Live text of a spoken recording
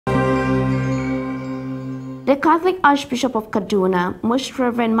The Catholic Archbishop of Kaduna, Most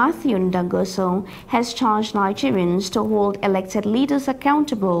Reverend Matthew Ndagoso, has charged Nigerians to hold elected leaders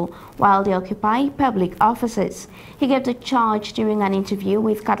accountable while they occupy public offices. He gave the charge during an interview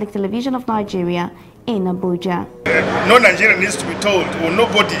with Catholic Television of Nigeria in Abuja. No Nigerian needs to be told, or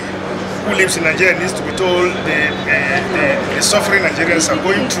nobody who lives in Nigeria needs to be told the suffering Nigerians are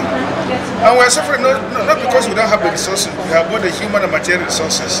going through. And we're suffering not because we don't have the resources, we have both the human and material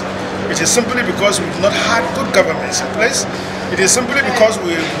resources. It is simply because we've not had good governments in place. It is simply because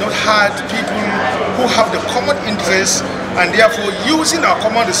we've not had people who have the common interests and therefore using our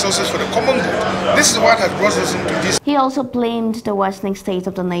common resources for the common good. This is what has brought us into this. He also blamed the worsening state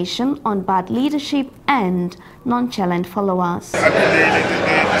of the nation on bad leadership and nonchalant followers. I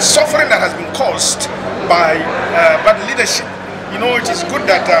mean, the suffering that has been caused by bad leadership. You know, it is good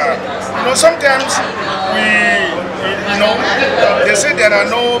that, sometimes they say there are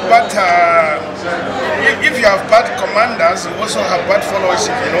no bad, if you have bad commanders, you also have bad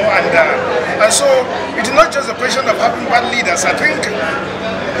followership, and so it is not just a question of having bad leaders. I think,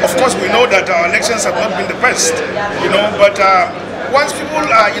 of course, we know that our elections have not been the best, but once people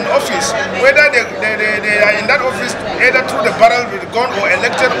are in office, whether they are in that office either through the barrel with the gun or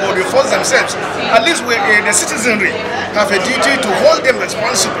elected or they force themselves, at least the citizenry have a duty to hold them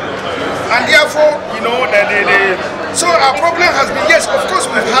responsible. And therefore, so our problem has been, yes, of course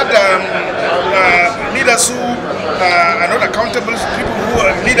we've had leaders who are not accountable,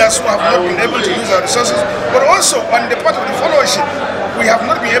 leaders who have not been able to use our resources, but also on the part of the followership, we have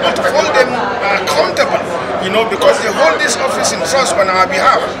not been able to hold them accountable, because they hold this office in trust on our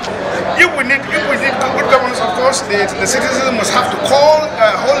behalf. If we need good governance, of course, the citizens must have to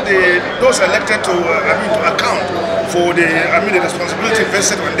hold those elected to account for the responsibility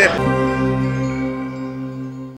vested on them.